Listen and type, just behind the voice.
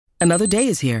Another day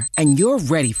is here, and you're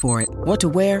ready for it. What to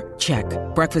wear? Check.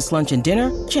 Breakfast, lunch, and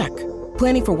dinner? Check.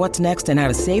 Planning for what's next and how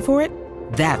to save for it?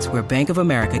 That's where Bank of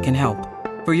America can help.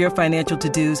 For your financial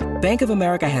to-dos, Bank of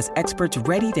America has experts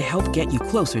ready to help get you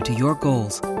closer to your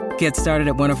goals. Get started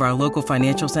at one of our local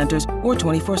financial centers or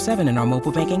 24/7 in our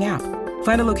mobile banking app.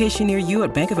 Find a location near you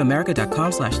at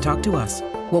bankofamerica.com/talktous.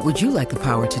 What would you like the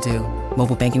power to do?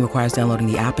 Mobile banking requires downloading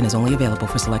the app and is only available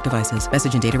for select devices.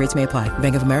 Message and data rates may apply.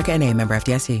 Bank of America N.A., member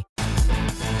FDIC.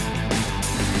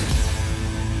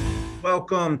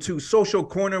 Welcome to Social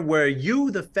Corner, where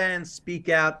you, the fans, speak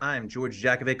out. I'm George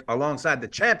Jakovic, alongside the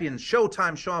champions,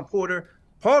 Showtime Shawn Porter,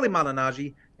 Paulie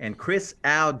Malignaggi, and Chris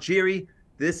Algieri.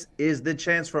 This is the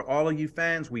chance for all of you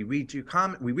fans. We read your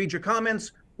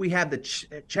comments. We have the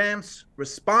chance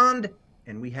respond,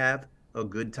 and we have a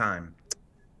good time.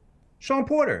 Shawn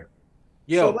Porter.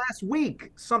 Yo. So last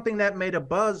week, something that made a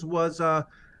buzz was a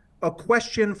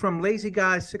question from Lazy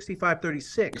Guy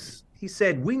 6536. He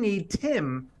said, we need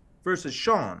Tim versus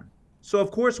Shawn. So,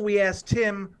 of course, we asked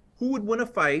Tim who would win a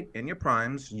fight in your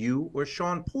primes, you or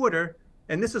Shawn Porter,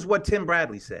 and this is what Tim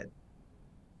Bradley said.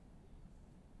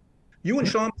 You and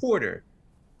Shawn Porter,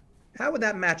 how would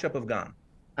that matchup have gone?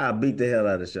 I beat the hell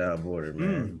out of Shawn Porter,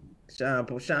 man.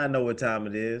 Shawn know what time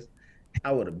it is.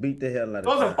 I would have beat the hell out of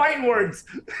Those Shawn. are fighting words.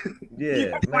 Yeah,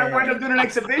 You might wind up doing an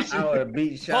exhibition. I would have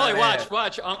beat Shawn. Paulie,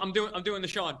 watch. I'm doing the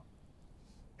Shawn.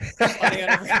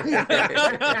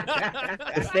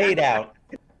 Fade out.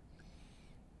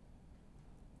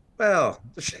 Well,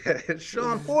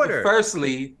 Shawn Porter.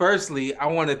 Firstly, I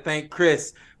want to thank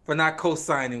Chris for not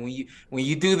co-signing. When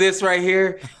you do this right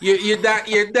here, you're not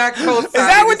co-signing. Is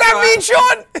that what that means,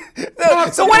 Shawn?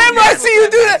 So whenever I see you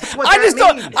do that, I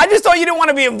just thought you didn't want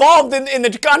to be involved in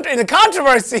the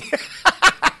controversy.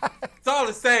 It's all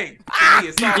the same.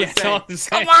 It's all the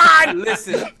same. Come on,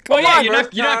 listen.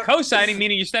 You're not co-signing,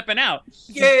 meaning you're stepping out.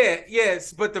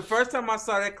 Yes. But the first time I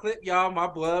saw that clip, y'all, my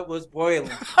blood was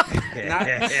boiling. But he did.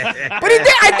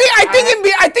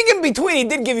 I think in between he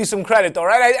did give you some credit, though,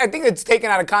 right? I think it's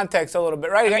taken out of context a little bit,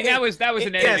 right? I mean, that was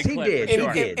an edited clip. Yes, he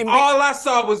did. All I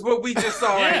saw was what we just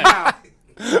saw right now.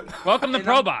 Welcome to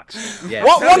Pro Box. Yes.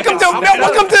 Welcome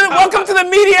to the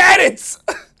media edits.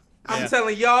 I'm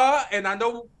telling y'all, and I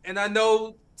know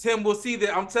Tim will see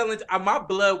that. I'm telling you, my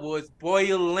blood was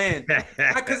boiling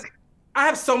because I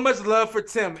have so much love for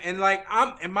Tim, and like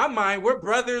I'm in my mind, we're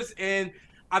brothers, and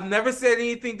I've never said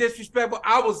anything disrespectful.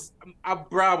 I was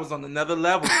on another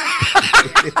level.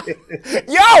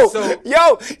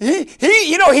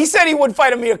 He said he would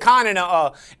fight Amir Khan in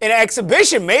an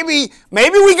exhibition. Maybe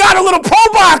we got a little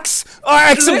pro box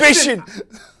exhibition.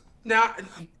 Listen, now,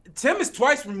 Tim is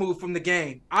twice removed from the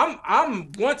game.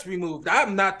 I'm once removed.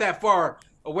 I'm not that far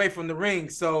away from the ring.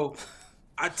 So,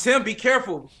 Tim, be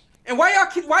careful. And why y'all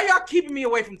keeping me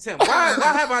away from Tim? Why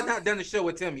have I not done a show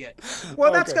with Tim yet?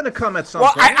 Well, that's going to come at some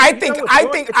point. I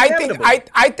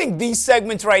think these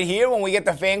segments right here, when we get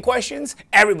the fan questions,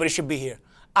 everybody should be here.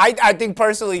 I think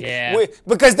personally,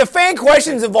 because the fan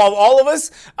questions involve all of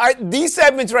us. These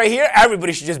segments right here,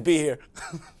 everybody should just be here.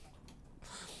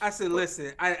 I said,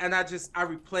 listen, I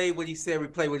replayed what he said.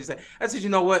 I said, you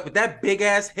know what? With that big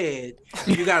ass head,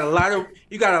 you got a lot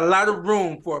of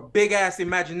room for a big ass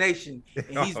imagination.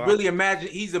 And he's really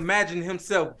imagining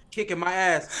himself kicking my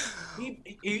ass. He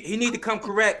need to come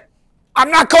correct. I'm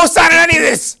not co-signing any of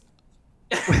this.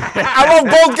 I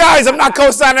love both guys. I'm not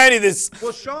co-signing any of this.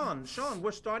 Well, Shawn,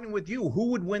 we're starting with you.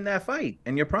 Who would win that fight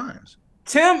in your primes?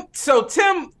 Tim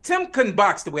couldn't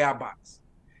box the way I box.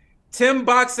 Tim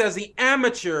boxed as an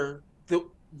amateur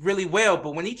really well,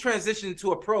 but when he transitioned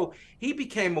to a pro, he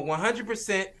became a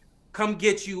 100% come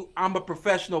get you. I'm a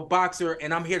professional boxer,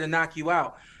 and I'm here to knock you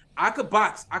out. I could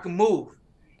box. I could move.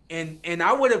 And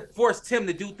I would have forced Tim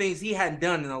to do things he hadn't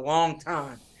done in a long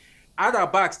time. I'd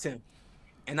outboxed him,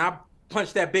 and I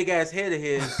punched that big-ass head of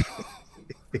his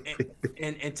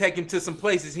and take him to some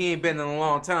places he ain't been in a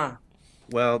long time.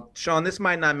 Well, Shawn, this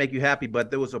might not make you happy, but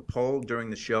there was a poll during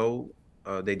the show.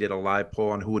 They did a live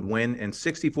poll on who would win, and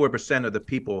 64% of the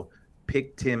people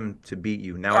picked Tim to beat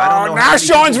you. Now, I don't know. Now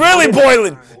Shawn's really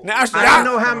boiling. I don't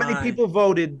know how many people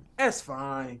voted. That's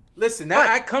fine. Listen,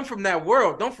 I come from that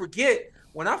world. Don't forget,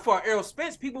 when I fought Errol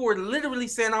Spence, people were literally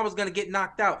saying I was going to get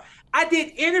knocked out. I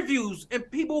did interviews,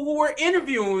 and people who were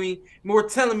interviewing me were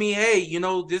telling me, hey,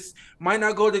 this might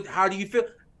not go to, how do you feel?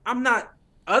 I'm not,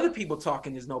 other people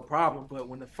talking is no problem, but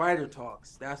when the fighter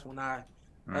talks, that's when I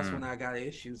got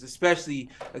issues, especially,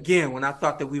 again, when I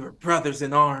thought that we were brothers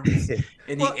in arms.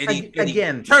 And he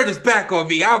turned his back on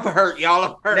me. I'm hurt, y'all.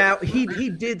 I'm hurt. Now, he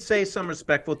did say some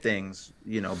respectful things,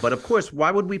 but of course,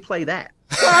 why would we play that?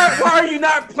 Why are you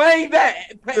not playing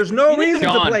that? There's no reason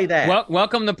to play that.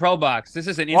 Welcome to Pro Box. This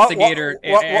is an instigator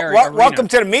welcome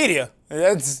to the media.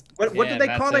 That's what do they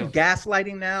call it?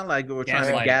 Gaslighting now? Like we're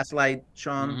trying to gaslight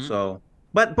Shawn. Mm-hmm. So,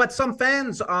 but some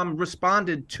fans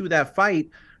responded to that fight.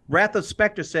 Wrath of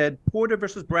Spectre said Porter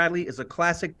versus Bradley is a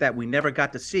classic that we never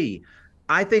got to see.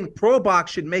 I think Pro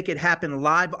Box should make it happen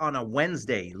live on a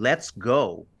Wednesday. Let's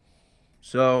go.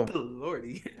 So,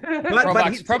 Lordy,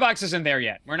 Pro Box isn't there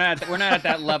yet. We're not at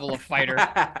that level of fighter.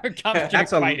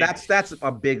 That's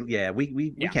a big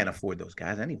We can't afford those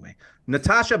guys anyway.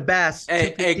 Natasha Bass.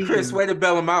 Hey Chris, way to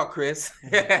bail him out, Chris.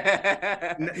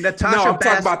 Natasha I'm Bass,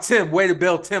 talking about Tim. Way to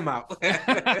bail Tim out.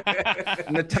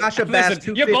 Natasha Bass.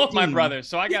 You're both my brothers,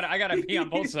 so I gotta be on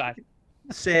both sides.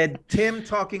 Said Tim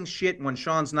talking shit when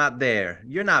Shawn's not there.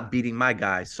 You're not beating my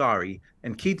guy. Sorry.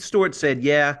 And Keith Stewart said,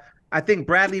 yeah. I think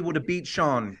Bradley would have beat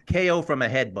Shawn KO from a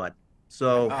headbutt.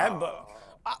 So,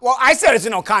 well, I said it's a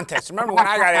no contest. Remember when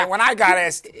I got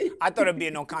asked, I thought it'd be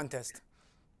a no contest.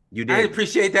 You did. I didn't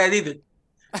appreciate that either.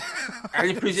 I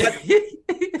didn't appreciate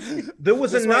it. There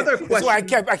was another question. That's why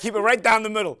I keep it right down the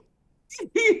middle.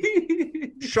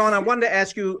 Shawn, I wanted to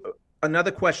ask you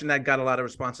another question that got a lot of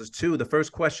responses too. The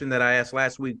first question that I asked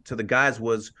last week to the guys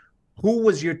was, who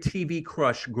was your TV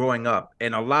crush growing up?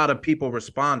 And a lot of people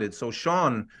responded. So,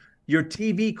 Shawn, your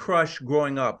TV crush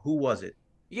growing up, who was it?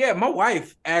 Yeah, my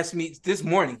wife asked me this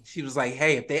morning. She was like,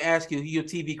 hey, if they ask you who your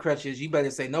TV crush is, you better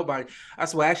say nobody. I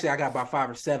said, well, actually, I got about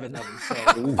 5 or 7 of them. So.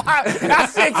 Not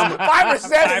 6, 5 or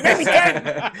 7, maybe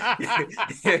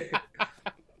 10.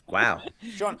 Wow.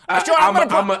 Shawn,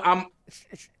 I'm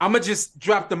gonna just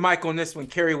drop the mic on this one.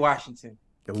 Kerry Washington.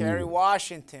 Kerry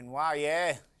Washington. Wow,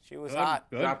 yeah. She was hot.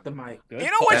 Good. Drop the mic. Good. You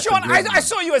know what, Shawn? I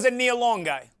saw you as a Nia Long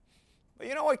guy. But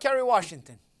you know what, Kerry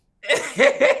Washington?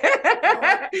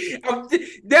 I'm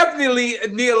definitely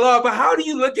Nia Long, but how do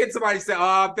you look at somebody and say, "Oh,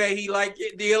 I bet he like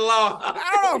it, Nia Long"?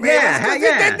 I don't know, man.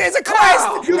 Yeah. There's a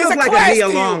class. You look like a Nia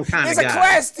Long kind of guy. There's a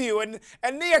class to you, and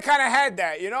Nia kind of had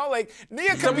that, you know. Like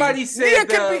Nia could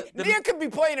be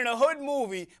playing in a hood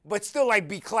movie, but still like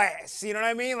be class. You know what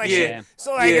I mean? Like it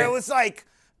was like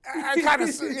I kind of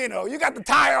you got the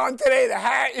tie on today, the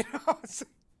hat, you know.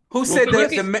 Who said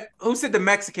the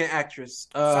Mexican actress?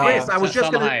 Chris, I was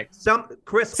just gonna.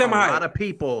 Chris, Selma a lot of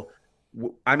people.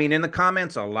 I mean, in the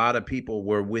comments, a lot of people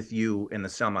were with you in the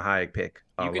Selma Hayek pick.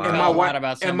 You can tell a lot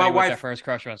about somebody what their first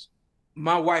crush was.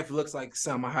 My wife looks like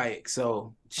Selma Hayek,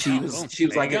 so she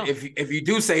was like, if you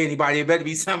do say anybody, it better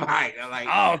be Selma Hayek. I'm like,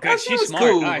 oh, okay, she's smart.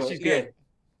 Cool, right, she's good.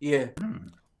 Yeah.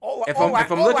 If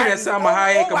I'm looking at Selma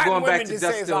Hayek, I'm going back to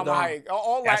Dust Till Dawn.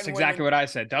 That's exactly what I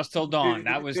said. Dust Till Dawn.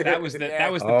 That was the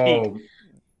peak.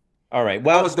 All right.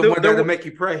 Well, that was the one that'll make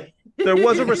you pray. There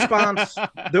was a response.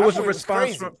 There was a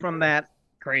response from that.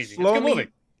 Crazy.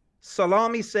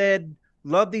 Salami said,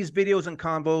 "Love these videos and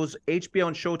combos. HBO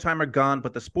and Showtime are gone,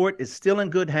 but the sport is still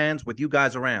in good hands with you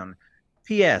guys around.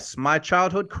 P.S. My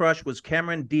childhood crush was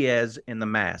Cameron Diaz in The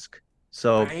Mask."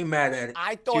 So I ain't mad at it.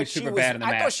 I thought she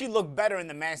looked better in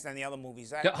The Mask than the other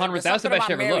movies. Hunter, that was the best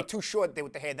she ever looked. Too short there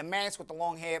with the hair. The Mask with the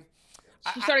long hair.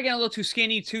 She started getting a little too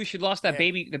skinny too. She lost that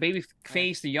baby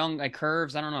face, the young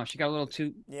curves. I don't know. She got a little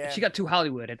too. Yeah. She got too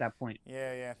Hollywood at that point.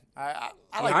 Yeah. I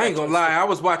ain't gonna lie. I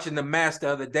was watching The Mask the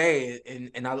other day,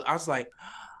 and I was like,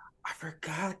 I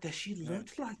forgot that she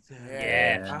looked like that.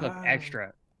 Yeah, she looked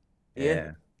extra.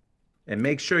 Yeah. And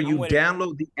make sure you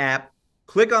download the app.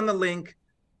 Click on the link.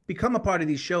 Become a part of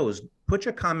these shows. Put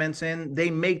your comments in. They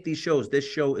make these shows. This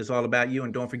show is all about you.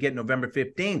 And don't forget, November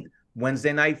 15th,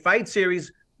 Wednesday Night Fight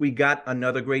Series. We got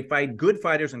another great fight. Good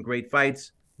fighters and great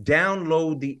fights.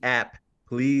 Download the app,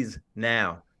 please,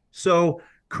 now. So,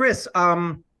 Chris,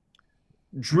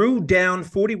 Drew Down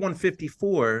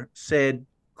 4154 said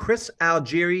Chris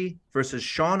Algieri versus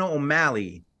Sean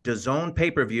O'Malley, DAZN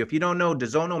pay-per-view. If you don't know,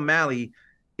 DAZN O'Malley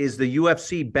is the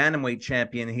UFC bantamweight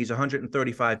champion. He's a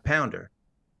 135-pounder.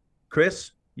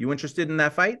 Chris, you interested in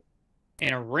that fight?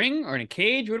 In a ring or in a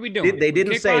cage? What are we doing? They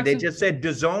didn't say. They just said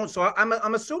DAZN. So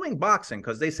I'm assuming boxing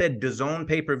because they said DAZN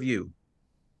pay-per-view.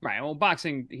 Right. Well,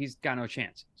 boxing, he's got no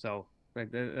chance. So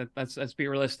let's be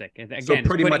realistic. Again, so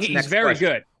pretty much he's very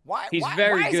good. Why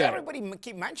does everybody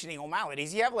keep mentioning O'Malley?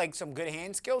 Does he have like some good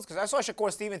hand skills? Because I saw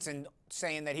Shakur Stevenson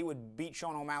saying that he would beat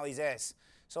Sean O'Malley's ass.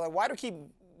 So like, why do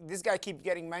this guy keep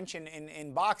getting mentioned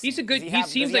in boxing? He's a good. He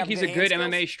seems like he's a good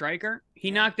MMA striker.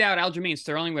 He knocked out Aljamain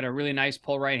Sterling with a really nice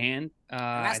pull right hand. And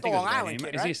that's the Long Island kid,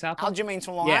 right? Is he a southpaw? Aljamain's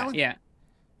from Long Island. Yeah.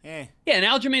 And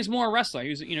Aljamain's more a wrestler.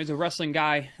 He's a wrestling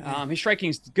guy. His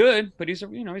striking's good, but he's a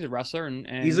wrestler and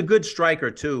he's a good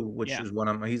striker too, which is one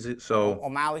of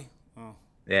O'Malley. Oh.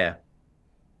 Yeah.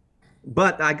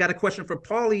 But I got a question for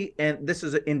Paulie, and this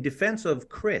is in defense of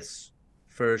Chris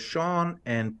for Shawn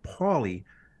and Paulie.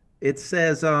 It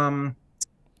says from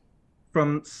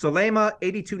Salema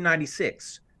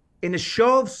 8296, in a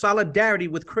show of solidarity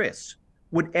with Chris,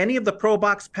 would any of the Pro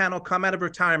Box panel come out of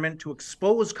retirement to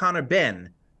expose Conor Benn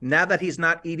now that he's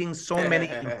not eating so many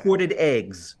imported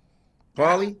eggs?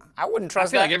 Paulie? I wouldn't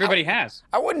trust I feel that. like everybody has.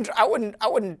 I wouldn't.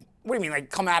 What do you mean, like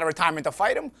come out of retirement to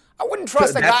fight him? I wouldn't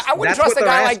trust a guy. I wouldn't trust a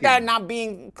guy like that not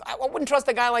being. I wouldn't trust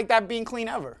a guy like that being clean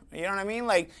ever. You know what I mean?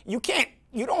 Like you can't.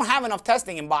 You don't have enough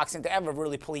testing in boxing to ever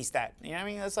really police that. You know what I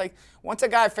mean? It's like once a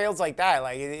guy fails like that,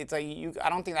 like it's like I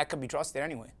don't think that could be trusted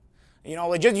anyway. You know,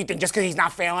 like you think just because he's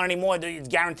not failing anymore, it's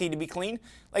guaranteed to be clean?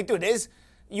 Like, dude,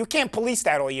 you can't police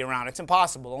that all year round. It's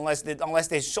impossible unless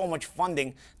there's so much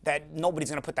funding that nobody's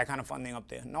gonna put that kind of funding up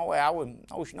there. No way, I wouldn't.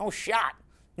 No shot.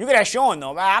 You get that Shawn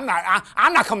though, man.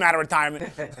 I'm not coming out of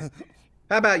retirement.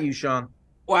 How about you, Shawn?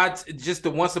 Well, just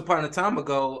once upon a time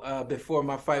ago, before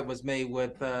my fight was made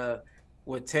with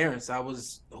Terrence, I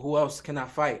was, who else can I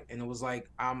fight? And it was like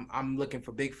I'm looking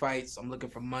for big fights. I'm looking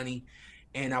for money,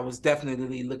 and I was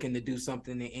definitely looking to do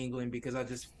something in England because I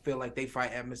just feel like they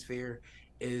fight atmosphere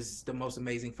is the most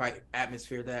amazing fight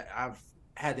atmosphere that I've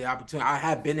had the opportunity. I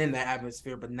have been in that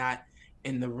atmosphere, but not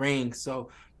in the ring. So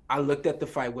I looked at the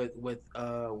fight with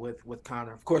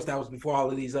Conor. Of course, that was before all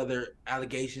of these other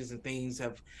allegations and things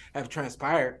have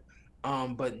transpired.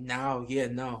 But now,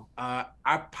 I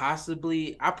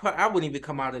wouldn't even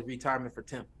come out of retirement for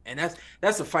Tim, and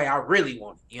that's a fight I really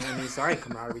want. You know what I mean? So I ain't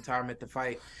come out of retirement to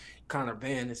fight Conor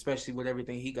Benn, especially with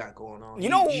everything he got going on.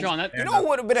 Shawn, what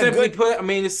would have been simply put. I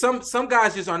mean, some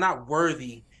guys just are not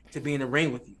worthy to be in the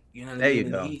ring with you. You know what I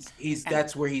mean? There you go. He's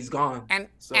that's where he's gone.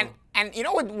 And you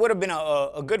know what would have been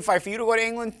a good fight for you to go to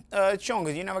England, Shawn,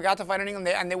 because you never got to fight in England,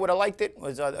 and they would have liked it,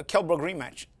 was a Kell Brook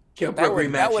rematch. That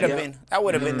would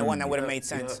have been the one that would have made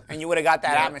sense, and you would have got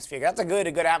that atmosphere. That's a good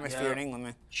atmosphere in England,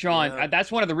 man. Shawn,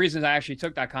 that's one of the reasons I actually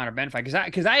took that Conor Benn fight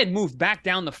because I had moved back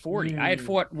down to 40. I had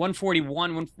fought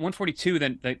 141, 142,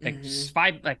 then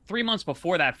 3 months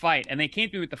before that fight, and they came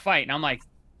through with the fight, and I'm like,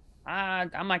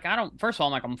 I don't. First of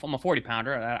all, I'm a 40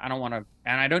 pounder. I don't want to,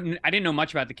 and I didn't know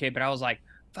much about the kid, but I was like,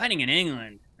 fighting in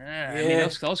England. I mean,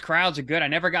 those crowds are good. I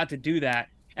never got to do that,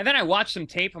 and then I watched some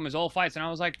tape from his old fights, and I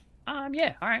was like.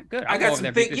 Yeah, all right, good. I got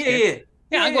some things.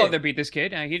 I'll go over there, beat this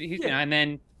kid. And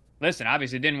then, listen,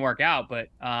 obviously it didn't work out, but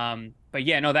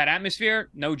yeah, no, that atmosphere,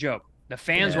 no joke. The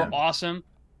fans were awesome.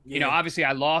 You know, obviously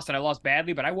I lost and I lost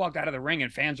badly, but I walked out of the ring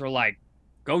and fans were like,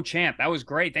 "Go champ, that was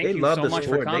great. Thank you so much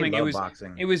for coming."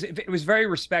 It was very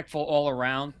respectful all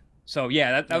around. So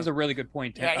yeah, that was a really good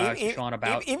point, Shawn.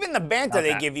 About even the banter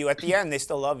they give you at the end, they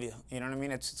still love you. You know what I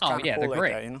mean? It's kind of cool. They're like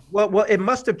great. That, you know? Well, it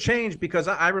must have changed because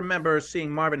I remember seeing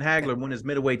Marvin Hagler win his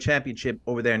middleweight championship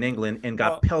over there in England and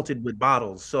got pelted with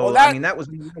bottles. So I mean, that was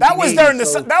during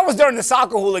the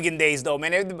soccer hooligan days, though,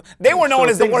 man. They were known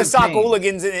as the worst soccer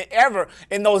hooligans ever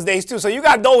in those days too. So you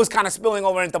got those kind of spilling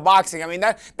over into boxing. I mean,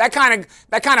 that kind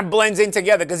of blends in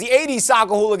together because the '80s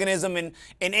soccer hooliganism in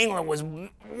England was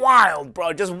wild,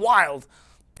 bro, just wild.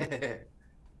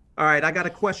 All right, I got a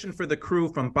question for the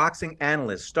crew from Boxing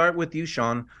Analyst. Start with you,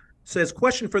 Shawn. Says,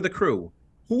 question for the crew.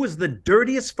 Who was the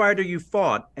dirtiest fighter you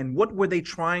fought, and what were they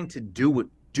trying to do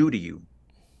to you?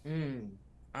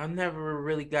 I've never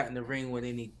really gotten in the ring with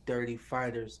any dirty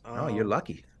fighters. Oh, you're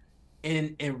lucky.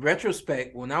 In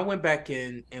retrospect, when I went back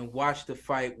in and watched the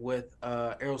fight with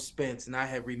Errol Spence, and I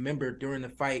had remembered during the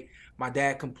fight, my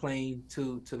dad complained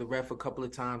to the ref a couple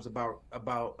of times about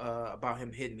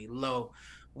him hitting me low.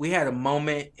 We had a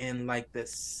moment in like the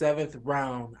 7th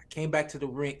round. I came back to the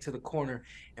ring, to the corner,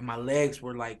 and my legs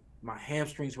were like, my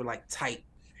hamstrings were like tight.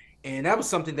 And that was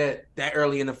something that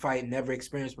early in the fight never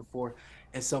experienced before.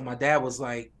 And so my dad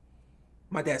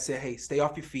said, "Hey, stay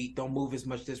off your feet. Don't move as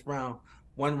much this round."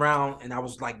 One round, and I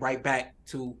was like right back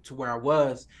to where I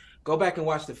was. Go back and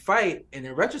watch the fight, and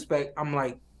in retrospect, I'm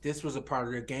like, this was a part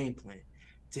of their game plan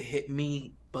to hit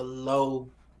me below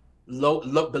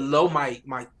my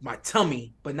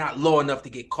tummy, but not low enough to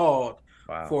get called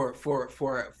for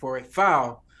a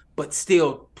foul, but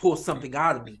still pull something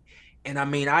out of me. And I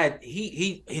mean,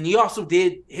 he also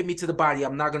did hit me to the body.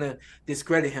 I'm not gonna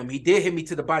discredit him. He did hit me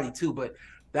to the body too, but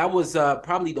that was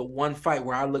probably the one fight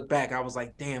where I look back, I was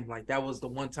like, damn, like that was the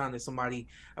one time that somebody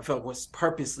I felt was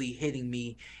purposely hitting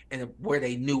me and where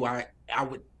they knew where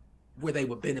they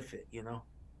would benefit, you know?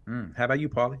 How about you,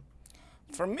 Paulie?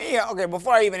 For me, okay,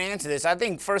 before I even answer this, I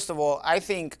think, first of all, I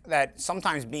think that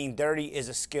sometimes being dirty is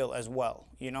a skill as well.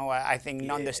 You know, I think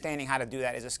understanding how to do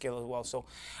that is a skill as well. So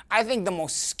I think the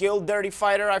most skilled dirty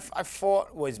fighter I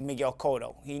fought was Miguel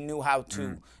Cotto. He knew how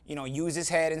to, use his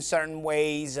head in certain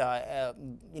ways,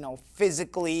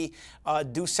 physically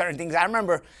do certain things. I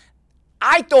remember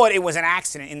I thought it was an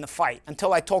accident in the fight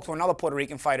until I talked to another Puerto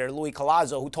Rican fighter, Luis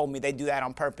Collazo, who told me they do that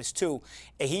on purpose too.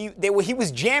 He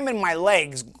was jamming my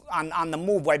legs on the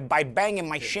move by banging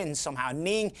my shins somehow,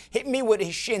 hit me with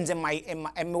his shins and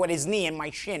with his knee and my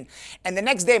shin. And the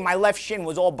next day, my left shin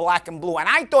was all black and blue. And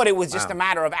I thought it was just a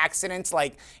matter of accidents,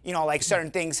 like certain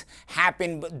things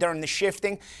happen during the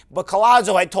shifting. But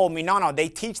Collazo had told me, no, they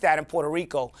teach that in Puerto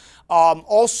Rico.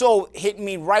 Also hit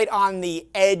me right on the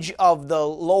edge of the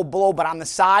low blow, but on the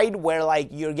side where like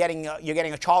you're getting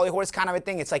a Charlie horse kind of a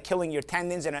thing. It's like killing your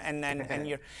tendons and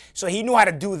your. So he knew how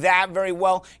to do that very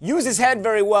well. Use his head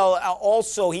very well.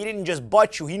 Also, he didn't just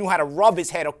butt you. He knew how to rub his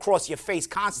head across your face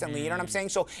constantly. You know what I'm saying?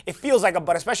 So it feels like a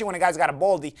butt, especially when a guy's got a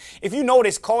baldy. If you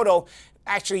notice, Cotto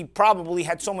actually probably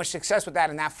had so much success with that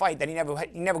in that fight that he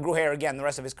never grew hair again the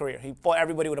rest of his career. He fought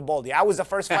everybody with a baldy. I was the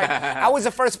first fight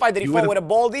that he fought with a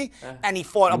baldy, and he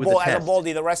fought as a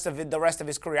baldy the rest of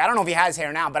his career. I don't know if he has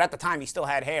hair now, but at the time he still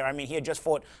had hair. I mean, he had just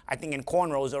fought, I think, in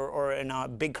cornrows or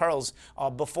in big curls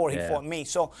before he fought me.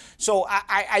 So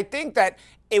I think that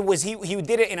it was he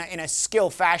did it in a skill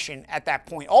fashion at that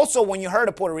point. Also, when you heard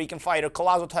a Puerto Rican fighter,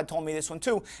 Collazo had told me this one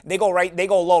too. They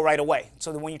go low right away.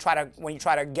 So that when you try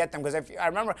to get them, because I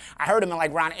remember I heard him in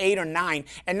like round 8 or 9,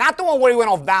 and not the one where he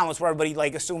went off balance, where everybody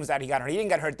like assumes that he got hurt. He didn't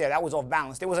get hurt there. That was off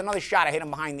balance. There was another shot I hit him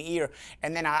behind the ear,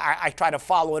 and then I tried to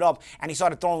follow it up, and he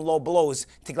started throwing low blows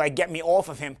to like get me off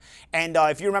of him. And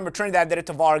if you remember, Trinidad did it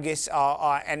to Vargas,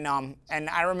 and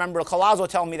I remember Collazo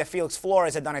telling me that Felix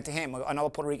Flores had done it to him, another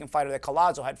Puerto Rican fighter that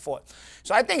Collazo had fought.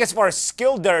 So I think as far as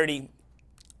skill dirty,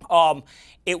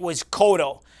 it was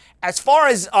Cotto. As far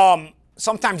as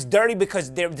sometimes dirty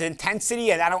because there's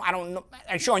intensity, and I don't know.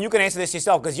 And Shawn, you can answer this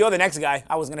yourself because you're the next guy.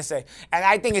 I was gonna say, and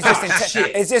I think it's just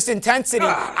it's just intensity.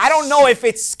 I don't know if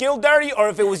it's skill dirty or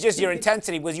if it was just your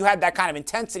intensity, because you had that kind of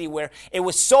intensity where it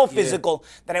was so physical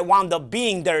that it wound up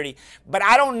being dirty. But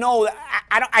I don't know.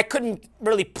 I couldn't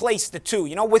really place the two.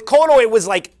 You know, with Cotto it was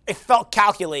like it felt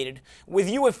calculated. With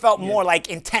you it felt more like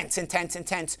intense.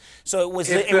 So it was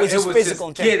just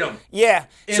physical just intensity. Get 'em. Yeah.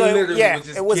 So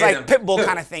it was like pitbull him.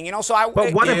 kind of thing. You know. So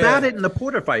But what about it in the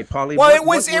Porter fight, Paulie? Well, it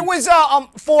was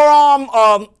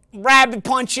forearm rabbit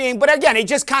punching, but again,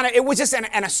 it was just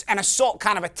an assault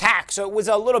kind of attack. So it was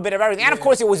a little bit of everything, and of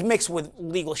course, it was mixed with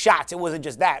legal shots. It wasn't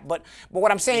just that. But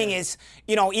what I'm saying is,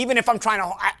 even if I'm trying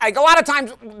to, a lot of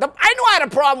times, I knew I had a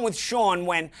problem with Shawn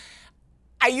when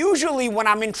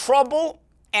I'm in trouble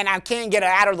and I can't get it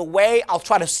out of the way, I'll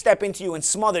try to step into you and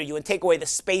smother you and take away the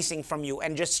spacing from you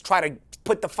and just try to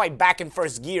put the fight back in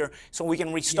first gear so we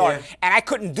can restart. Yeah. And I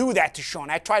couldn't do that to Shawn.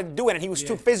 I tried to do it, and he was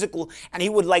too physical, and he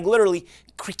would like literally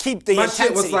keep the intensity.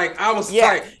 Shit was like, I was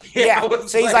tight.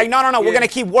 So he's like, no, we're going to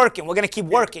keep working. We're going to keep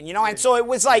working, And so it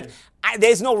was like,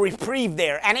 there's no reprieve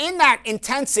there. And in that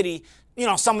intensity,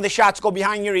 some of the shots go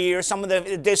behind your ear.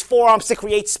 There's forearms to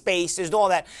create space. There's all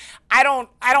that. I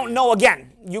don't know.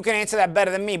 Again, you can answer that better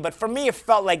than me. But for me, it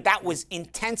felt like that was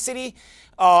intensity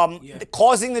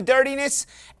causing the dirtiness,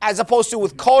 as opposed to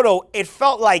with Cotto, it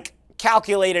felt like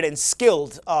calculated and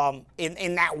skilled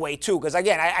in that way too. Because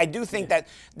again, I do think that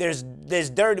there's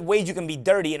dirty ways you can be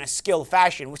dirty in a skilled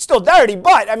fashion. It's still dirty,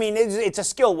 but I mean it's a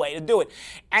skill way to do it.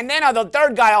 And then the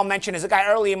third guy I'll mention is a guy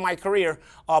early in my career,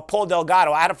 Paul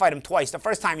Delgado. I had to fight him twice. The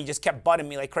first time he just kept butting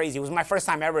me like crazy. It was my first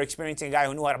time ever experiencing a guy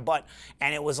who knew how to butt,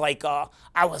 and it was like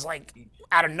I was like,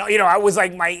 I don't know, I was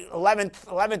like my 11th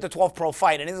or 12th pro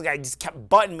fight, and this guy just kept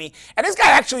butting me. And this guy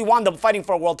actually wound up fighting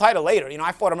for a world title later.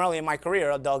 I fought him early in my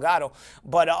career, Delgado.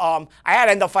 But I had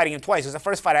to end up fighting him twice. It was the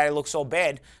first fight I looked so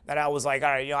bad that I was like, all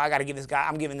right, I got to give this guy,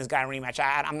 I'm giving this guy a rematch.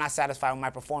 I'm not satisfied with my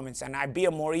performance. And I beat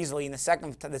him more easily in the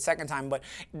second time. But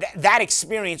that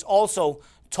experience also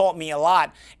taught me a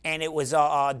lot, and it was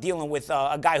dealing with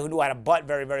a guy who knew how to butt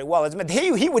very, very well.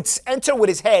 He would enter with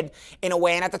his head in a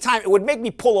way, and at the time, it would make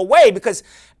me pull away because,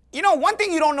 one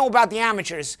thing you don't know about the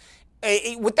amateurs,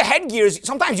 with the headgears,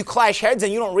 sometimes you clash heads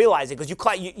and you don't realize it because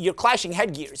you're clashing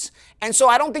headgears. And so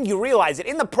I don't think you realize it.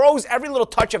 In the pros, every little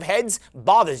touch of heads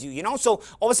bothers you, So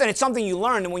all of a sudden, it's something you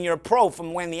learn when you're a pro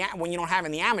from when you don't have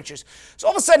in the amateurs. So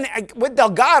all of a sudden, with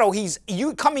Delgado, he's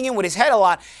coming in with his head a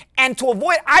lot. And to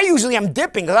avoid, I usually am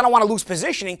dipping because I don't want to lose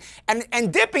positioning.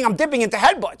 And dipping, I'm dipping into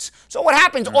headbutts. So what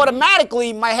happens,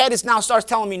 automatically, my head now starts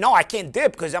telling me, no, I can't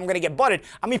dip because I'm going to get butted.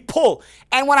 I mean, pull.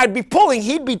 And when I'd be pulling,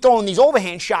 he'd be throwing these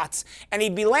overhand shots, and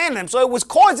he'd be landing them. So it was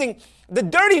causing the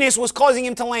dirtiness was causing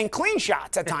him to land clean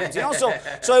shots at times, you know? So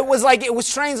it was like, it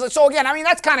was translated. So again, I mean,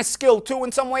 that's kind of skill too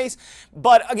in some ways.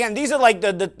 But again, these are like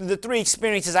the three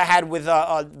experiences I had with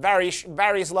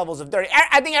various levels of dirty.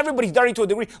 I think everybody's dirty to a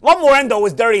degree. Love Morendo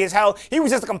was dirty as hell. He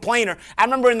was just a complainer. I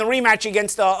remember in the rematch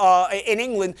against in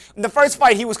England, in the first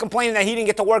fight, he was complaining that he didn't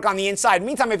get to work on the inside.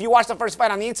 Meantime, if you watch the first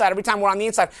fight on the inside, every time we're on the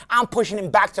inside, I'm pushing him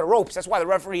back to the ropes. That's why the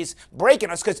referee is breaking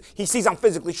us, because he sees I'm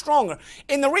physically stronger.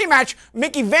 In the rematch,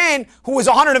 Mickey Van, who was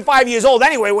 105 years old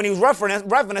anyway when he was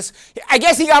reffing us, I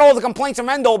guess he got all the complaints from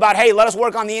Endo about, hey, let us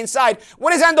work on the inside.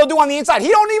 What does Endo do on the inside? He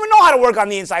don't even know how to work on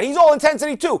the inside. He's all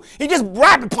intensity too. He just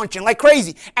rapid punching like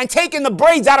crazy and taking the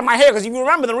braids out of my hair, because if you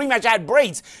remember the rematch, I had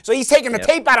braids. So he's taking the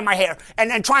tape out of my hair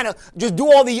and trying to just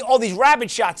do all these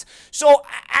rapid shots. So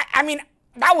I mean,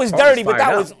 that was dirty, but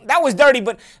that was dirty,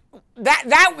 but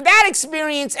that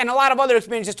experience and a lot of other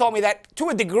experiences taught me that, to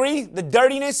a degree, the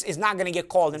dirtiness is not going to get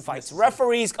called in fights.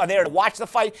 Referees are there to watch the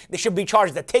fight. They should be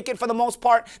charged the ticket for the most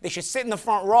part. They should sit in the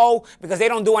front row because they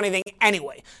don't do anything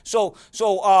anyway. So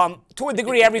to a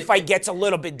degree, every fight gets a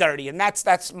little bit dirty, and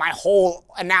that's my whole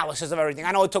analysis of everything.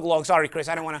 I know it took long. Sorry, Chris.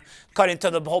 I didn't want to cut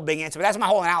into the whole big answer, but that's my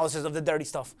whole analysis of the dirty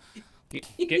stuff.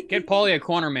 Get Paulie a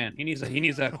corner, man. He needs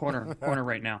a corner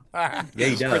right now. Yeah,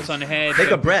 he does. Spritz on the head.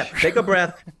 Take a breath.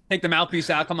 Take the mouthpiece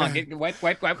out. Come on, wipe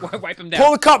him down.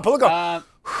 Pull the cup.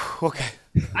 Okay.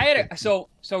 So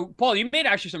Paul, you made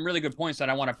actually some really good points that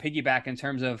I want to piggyback in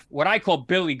terms of what I call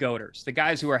Billy Goaters, the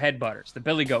guys who are headbutters, the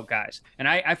Billy Goat guys. And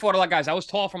I fought a lot of guys. I was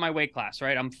tall for my weight class,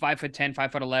 right? I'm 5'10",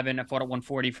 5'11". I fought at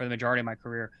 140 for the majority of my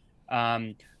career.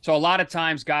 So a lot of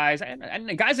times guys,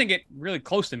 and guys didn't get really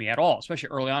close to me at all, especially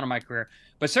early on in my career,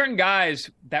 but certain guys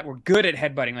that were good at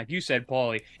headbutting, like you said,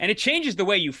 Paulie, and it changes the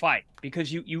way you fight,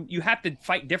 because you have to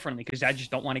fight differently, because I just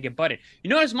don't want to get butted.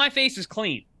 You notice my face is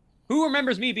clean. Who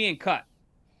remembers me being cut?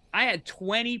 I had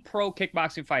 20 pro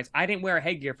kickboxing fights. I didn't wear a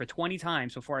headgear for 20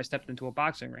 times before I stepped into a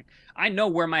boxing ring. I know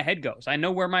where my head goes. I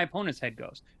know where my opponent's head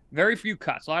goes. Very few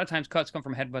cuts. A lot of times cuts come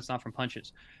from headbutts, not from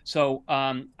punches. So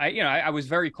I was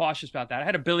very cautious about that. I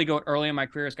had a Billy Goat early in my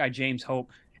career, this guy James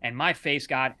Hope, and my face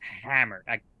got hammered.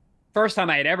 First time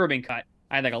I had ever been cut,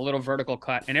 I had like a little vertical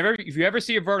cut. And if you ever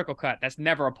see a vertical cut, that's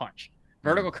never a punch.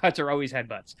 Vertical cuts are always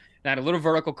headbutts. And I had a little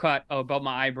vertical cut above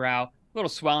my eyebrow, a little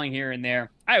swelling here and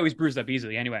there. I always bruised up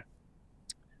easily anyway.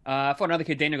 I fought another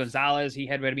kid, Daniel Gonzalez. He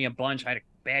headbutted me a bunch. I had a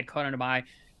bad cut under my eye.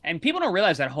 And people don't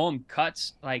realize that home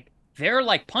cuts, like, they're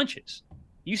like punches.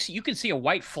 You can see a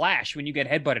white flash when you get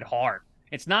headbutted hard.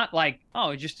 It's not like,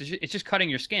 oh, it's just cutting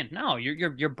your skin. No,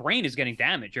 your brain is getting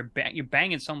damaged. You're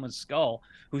banging someone's skull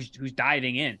who's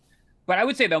diving in. But I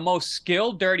would say the most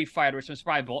skilled dirty fighter, which I'm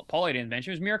surprised Paulie didn't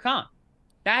mention, was Mir Khan.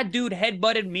 That dude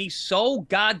headbutted me so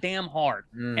goddamn hard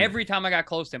every time I got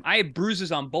close to him. I had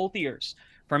bruises on both ears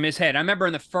from his head. I remember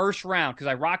in the first round, because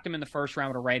I rocked him in the first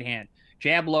round with a right hand.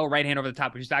 Jab low, right hand over the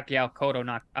top, which is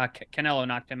Canelo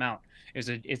knocked him out. It's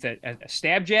a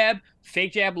stab jab,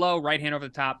 fake jab low, right hand over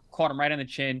the top, caught him right on the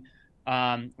chin.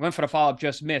 Went for the follow-up,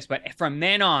 just missed. But from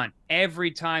then on, every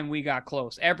time we got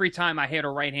close, every time I hit a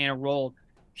right hand and rolled,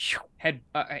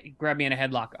 grabbed me in a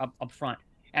headlock up front.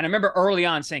 And I remember early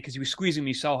on saying, because he was squeezing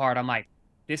me so hard, I'm like,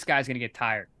 this guy's going to get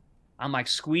tired. I'm like,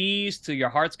 squeeze to your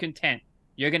heart's content.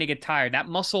 You're going to get tired. That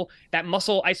muscle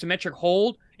isometric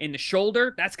hold in the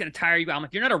shoulder, that's going to tire you. I'm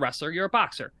like, you're not a wrestler. You're a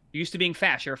boxer. You're used to being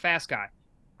fast. You're a fast guy.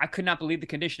 I could not believe the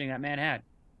conditioning that man had.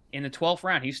 In the 12th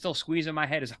round, he's still squeezing my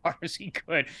head as hard as he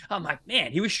could. I'm like,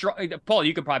 man, he was strong. Paul,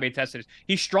 you could probably attest to this.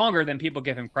 He's stronger than people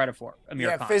give him credit for.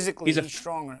 Amir Khan. Physically, he's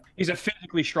stronger. He's a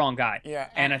physically strong guy. Yeah.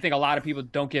 And I think a lot of people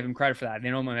don't give him credit for that. They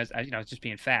know him as just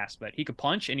being fast, but he could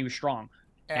punch and he was strong.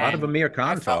 A lot of Amir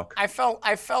Khan talk. I felt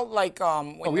like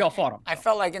we all fought him. I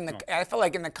felt like in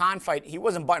the Khan fight, he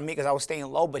wasn't butting me because I was staying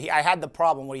low, but I had the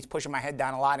problem where he's pushing my head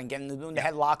down a lot and doing the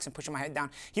headlocks and pushing my head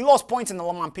down. He lost points in the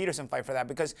Lamont Peterson fight for that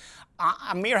because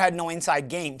Amir had no inside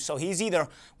game. So he's either,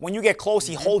 when you get close,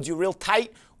 he holds you real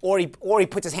tight, or he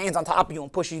puts his hands on top of you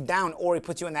and pushes you down, or he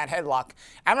puts you in that headlock.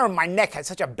 I remember my neck had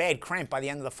such a bad cramp by the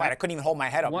end of the fight. I couldn't even hold my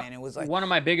head up, man. It was like one of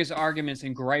my biggest arguments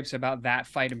and gripes about that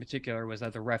fight in particular was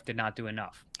that the ref did not do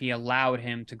enough. He allowed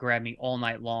him to grab me all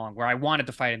night long, where I wanted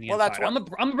to fight in the inside. I'm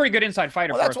a pretty good inside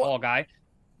fighter for a tall guy,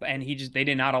 and they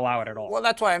did not allow it at all. Well,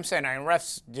 that's why I'm saying,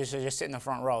 refs just sit in the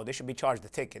front row. They should be charged the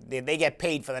ticket. They get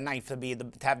paid for the night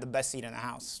to have the best seat in the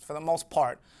house. For the most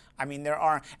part, I mean, there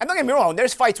are, and don't get me wrong,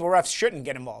 there's fights where refs shouldn't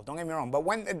get involved. Don't get me wrong,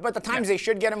 but the times they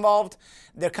should get involved,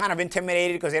 they're kind of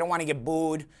intimidated because they don't want to get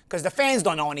booed because the fans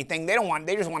don't know anything. They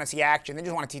just want to see action. They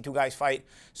just want to see two guys fight.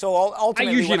 So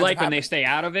ultimately, I usually like when they stay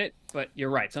out of it, but you're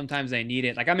right. Sometimes they need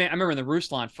it. Like I remember in the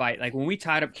Ruslan fight, like when we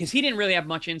tied up, because he didn't really have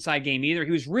much inside game either.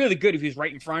 He was really good if he was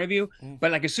right in front of you,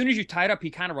 but like as soon as you tied up, he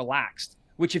kind of relaxed.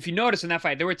 Which, if you notice in that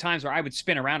fight, there were times where I would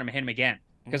spin around him and hit him again.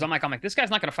 Because I'm like, this guy's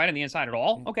not going to fight on the inside at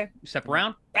all. Okay, step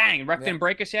around, bang, ref didn't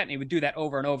break us yet, and he would do that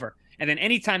over and over. And then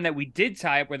any time that we did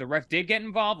tie up where the ref did get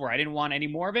involved, where I didn't want any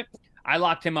more of it, I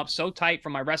locked him up so tight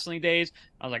from my wrestling days.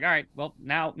 I was like, all right, well,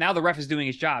 now the ref is doing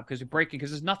his job because we're breaking, because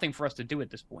there's nothing for us to do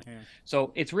at this point. Yeah.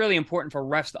 So it's really important for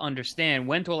refs to understand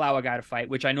when to allow a guy to fight,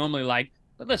 which I normally like.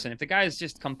 But listen, if the guy is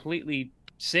just completely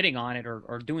sitting on it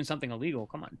or doing something illegal,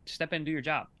 come on, step in and do your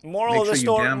job. Moral of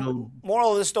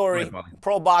the story,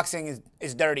 pro boxing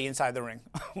is dirty inside the ring.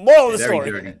 Moral of the story.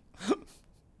 Very dirty.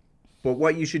 But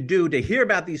what you should do to hear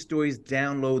about these stories,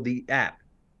 download the app.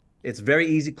 It's very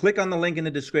easy. Click on the link in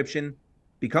the description.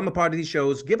 Become a part of these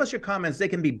shows. Give us your comments. They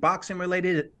can be boxing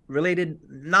related,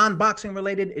 non-boxing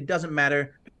related. It doesn't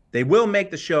matter. They will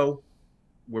make the show.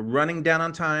 We're running down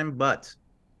on time, but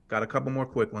got a couple more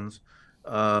quick ones.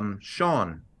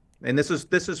 Shawn, and this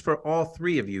is for all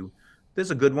three of you. This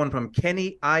is a good one from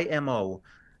Kenny IMO.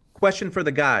 Question for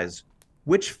the guys: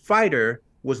 which fighter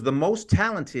was the most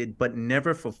talented but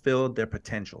never fulfilled their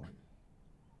potential?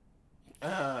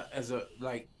 As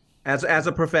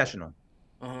a professional.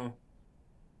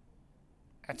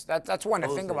 That's one to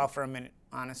think about for a minute,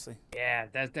 honestly. Yeah,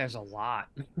 there's a lot.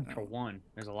 For one,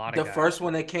 there's a lot of guys. The first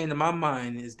one that came to my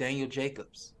mind is Daniel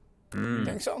Jacobs. You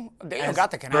think so? Daniel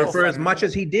got the canal for as much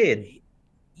as he did.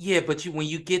 Yeah, but when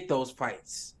you get those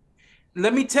fights,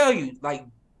 let me tell you, like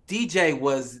DJ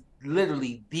was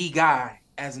literally the guy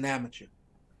as an amateur.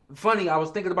 Funny, I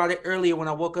was thinking about it earlier when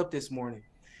I woke up this morning.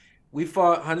 We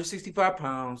fought 165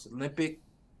 pounds, Olympic,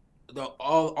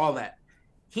 all that.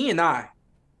 He and I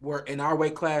were in our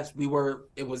weight class. He won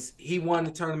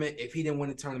the tournament. If he didn't win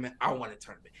the tournament, I won the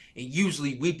tournament. And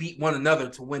usually we beat one another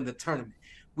to win the tournament.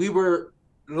 We were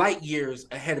light years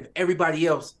ahead of everybody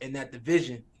else in that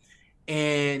division,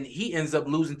 and he ends up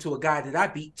losing to a guy that I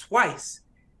beat twice,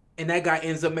 and that guy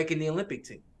ends up making the Olympic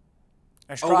team.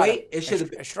 Estrada. Oh wait, it should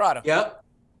have been Estrada. Yep.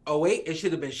 Oh wait, it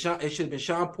should have been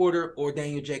Shawn Porter or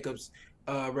Daniel Jacobs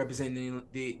representing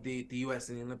the U.S.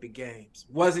 in the Olympic Games.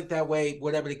 Wasn't that way,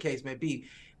 whatever the case may be.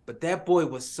 But that boy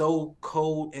was so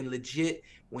cold and legit.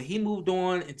 When he moved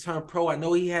on and turned pro, I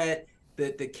know he had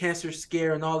the cancer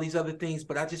scare and all these other things,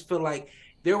 but I just feel like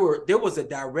there was a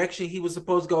direction he was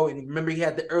supposed to go. And remember, he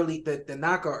had the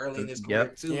knockout early in his career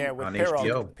too. Yeah, with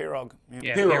Pirog.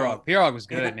 Yeah, Pirog was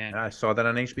good, man. I saw that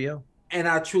on HBO. And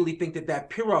I truly think that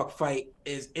Pirog fight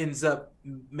ends up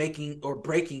making or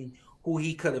breaking who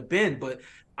he could have been. But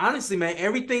honestly, man,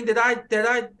 everything that I did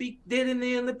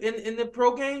in the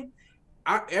pro game,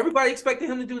 everybody expected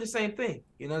him to do the same thing.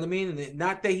 You know what I mean? And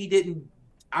not that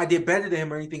I did better than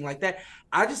him or anything like that.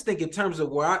 I just think in terms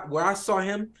of where I saw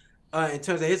him, in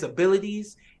terms of his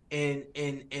abilities and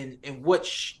what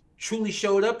truly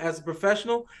showed up as a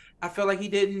professional, I felt like he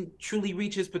didn't truly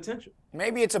reach his potential.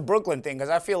 Maybe it's a Brooklyn thing, because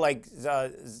I feel like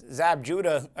Zab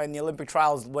Judah in the Olympic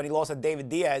trials, when he lost to David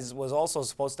Diaz, was also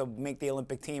supposed to make the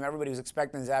Olympic team. Everybody was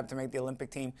expecting Zab to make the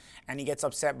Olympic team, and he gets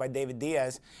upset by David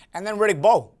Diaz. And then Riddick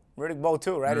Bowe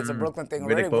too, right? It's a Brooklyn thing.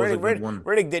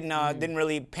 Riddick didn't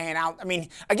really pan out. I mean,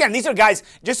 again, these are guys.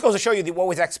 Just goes to show you what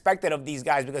was expected of these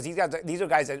guys, because these are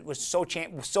guys that were so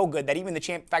good that even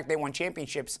the fact they won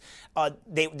championships,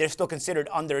 they're still considered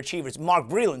underachievers. Mark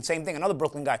Breland, same thing, another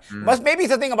Brooklyn guy. Maybe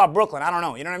it's the thing about Brooklyn. I don't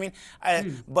know. You know what I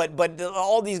mean? But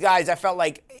all these guys, I felt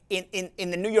like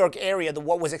in the New York area,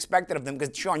 what was expected of them.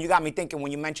 Because Shawn, you got me thinking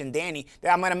when you mentioned Danny.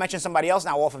 That I'm going to mention somebody else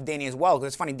now off of Danny as well. Because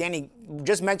it's funny, Danny,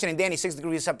 just mentioning Danny, 6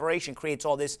 degrees of separation creates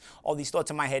all these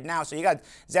thoughts in my head now. So you got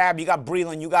Zab, you got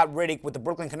Breland, you got Riddick with the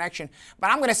Brooklyn connection. But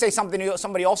I'm going to say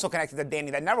somebody also connected to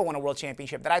Danny that never won a world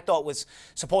championship that I thought was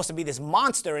supposed to be this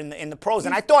monster in the pros.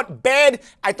 And I thought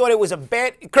it was a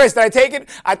bad. Chris, did I take it?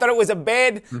 I thought it was some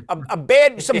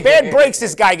bad breaks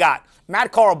this guy got.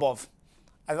 Matt Korobov.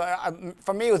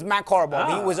 For me, it was Matt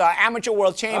Korobov. He was an amateur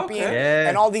world champion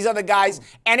and all these other guys.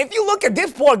 And if you look at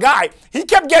this poor guy, he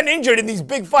kept getting injured in these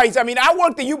big fights. I mean, I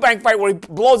worked the Eubank fight where he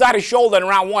blows out his shoulder in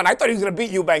round 1. I thought he was going to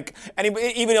beat Eubank, and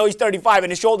even though he's 35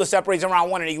 and his shoulder separates in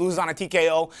round 1 and he loses on a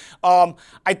TKO.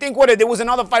 I think there was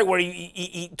another fight where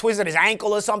he twisted his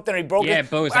ankle or something, or he broke it. Yeah,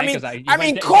 both his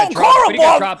ankles.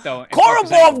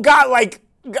 Korobov got like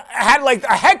had like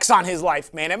a hex on his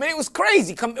life, man. I mean, it was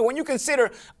crazy when you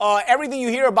consider everything you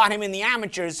hear about him in the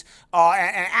amateurs,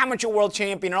 an amateur world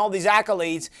champion, and all these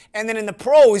accolades, and then in the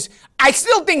pros. I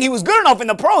still think he was good enough in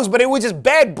the pros, but it was just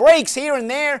bad breaks here and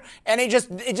there, and it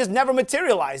just never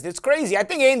materialized. It's crazy. I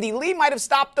think Andy Lee might have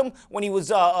stopped him when he was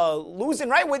losing,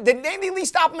 right? Did Andy Lee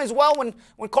stop him as well when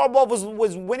Karbov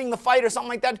was winning the fight or something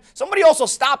like that? Somebody also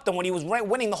stopped him when he was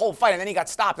winning the whole fight, and then he got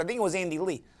stopped. I think it was Andy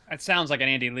Lee. That sounds like an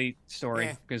Andy Lee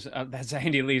story because that's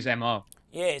Andy Lee's MO.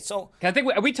 Yeah, so I think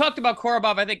we talked about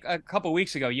Korobov, I think, a couple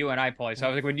weeks ago, you and I, Paulie. So I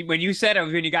was like, when you said it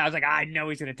was when you got, I was like, I know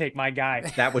he's going to take my guy.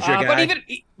 That was your guy.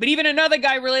 But even another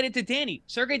guy related to Danny,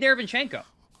 Sergey Derevyanchenko.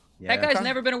 Yeah. That guy's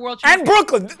never been a world And champion.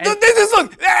 Brooklyn.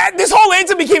 This whole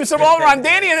answer became revolver on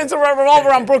Danny and it's a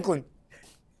revolver on Brooklyn.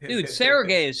 Dude,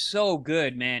 Sergey is so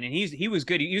good, man, and he was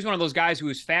good. He was one of those guys who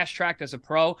was fast-tracked as a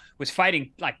pro, was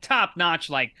fighting like top-notch,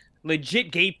 like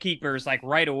legit gatekeepers like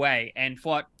right away, and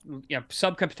fought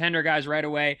sub-contender guys right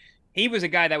away. He was a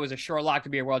guy that was a sure lock to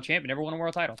be a world champion. Never won a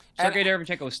world title. Sergey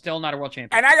Derevyanchenko is still not a world champion.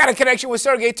 And I got a connection with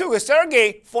Sergey too, because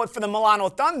Sergey fought for the Milano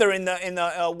Thunder in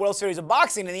the World Series of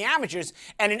Boxing in the amateurs.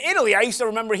 And in Italy, I used to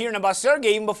remember hearing about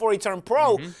Sergey even before he turned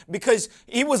pro, because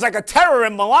he was like a terror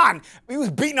in Milan. He was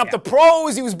beating up the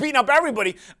pros. He was beating up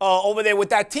everybody over there with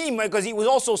that team, because he was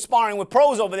also sparring with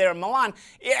pros over there in Milan.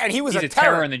 And he's a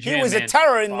terror in the gym. He was a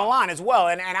terror in Milan as well.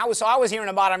 And I was hearing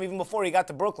about him even before he got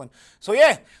to Brooklyn. So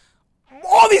yeah.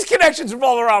 All these connections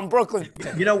revolve around Brooklyn.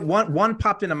 You know, one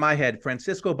popped into my head.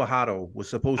 Francisco Bajado was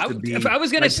supposed to be. I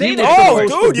was going to say that. Oh,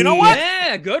 dude, you know what?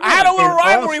 Yeah, good one. I had a little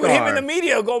rivalry with him in the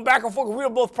media going back and forth. We were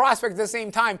both prospects at the same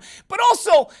time. But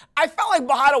also, I felt like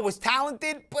Bajado was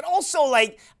talented, but also,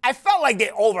 like, I felt like they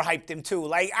overhyped him, too.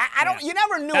 Like, you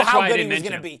never knew how good he was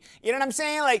going to be. You know what I'm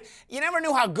saying? Like, you never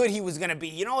knew how good he was going to be.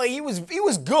 You know, like, he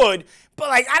was good, but,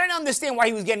 like, I didn't understand why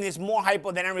he was getting this more hype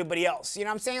than everybody else. You know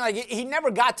what I'm saying? Like, he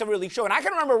never got to really show. And I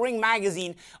can remember Ring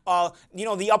Magazine,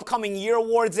 the upcoming year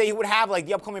awards that he would have, like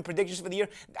the upcoming predictions for the year.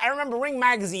 I remember Ring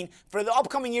Magazine for the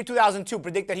upcoming year 2002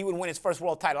 predict that he would win his first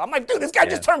world title. I'm like, dude, this guy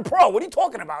just turned pro. What are you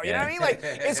talking about? You know what I mean? Like,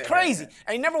 it's crazy.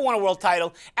 And he never won a world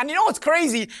title. And you know what's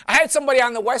crazy? I had somebody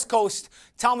on the West Coast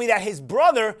tell me that his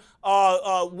brother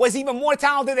was even more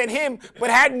talented than him, but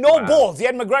had no balls. He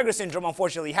had McGregor syndrome,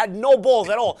 unfortunately. He had no balls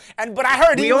at all. But I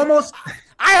heard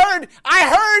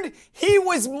I heard he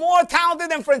was more talented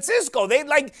than Francisco. They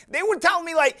would tell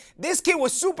me like this kid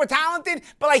was super talented,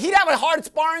 but like he'd have a hard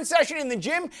sparring session in the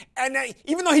gym, and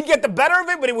even though he'd get the better of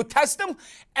it, but it would test him,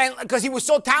 and because he was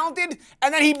so talented,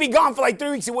 and then he'd be gone for like 3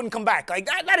 weeks. He wouldn't come back. Like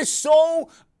that is so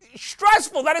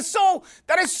stressful. That is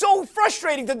so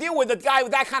frustrating to deal with. A guy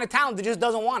with that kind of talent that just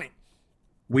doesn't want it.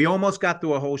 We almost got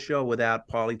through a whole show without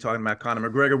Paulie talking about Conor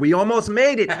McGregor. We almost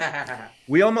made it.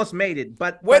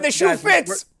 But where the shoe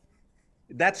fits.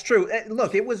 That's true.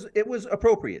 Look, it was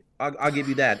appropriate. I'll give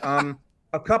you that.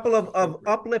 A couple of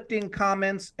uplifting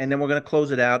comments, and then we're going to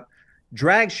close it out.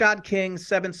 Drag Shot King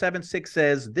 776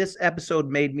 says, this episode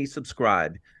made me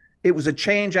subscribe. It was a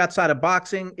change outside of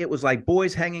boxing. It was like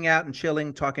boys hanging out and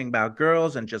chilling, talking about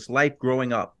girls and just life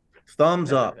growing up.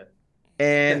 Thumbs up.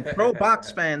 And Pro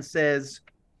Box Fan says,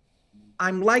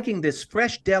 I'm liking this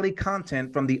fresh deli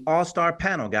content from the All-Star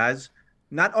panel, guys.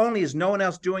 Not only is no one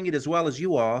else doing it as well as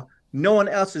you are, no one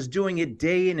else is doing it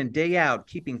day in and day out,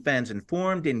 keeping fans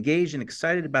informed, engaged, and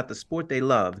excited about the sport they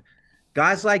love.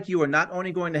 Guys like you are not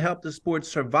only going to help the sport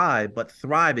survive, but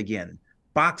thrive again.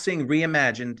 Boxing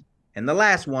reimagined. And the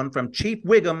last one from Chief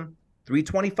Wiggum,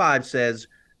 325, says,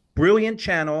 brilliant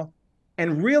channel,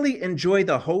 and really enjoy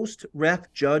the host,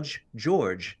 ref, Judge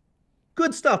George.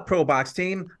 Good stuff, Pro Box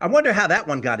team. I wonder how that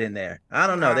one got in there. I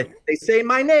don't know. They say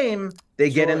my name, they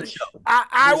get in the show.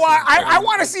 I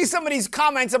want to see some of these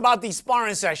comments about these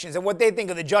sparring sessions and what they think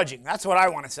of the judging. That's what I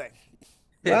want to say.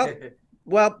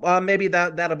 Well, maybe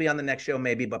that'll be on the next show,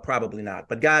 maybe, but probably not.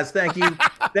 But guys, thank you.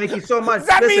 Thank you so much. Does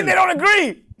that mean they don't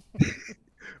agree?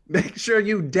 Make sure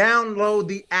you download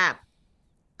the app.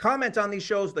 Comment on these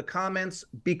shows. The comments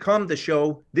become the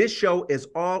show. This show is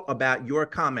all about your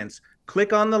comments.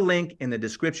 Click on the link in the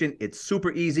description. It's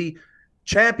super easy.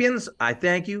 Champions, I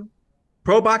thank you.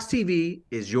 Pro Box TV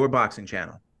is your boxing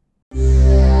channel.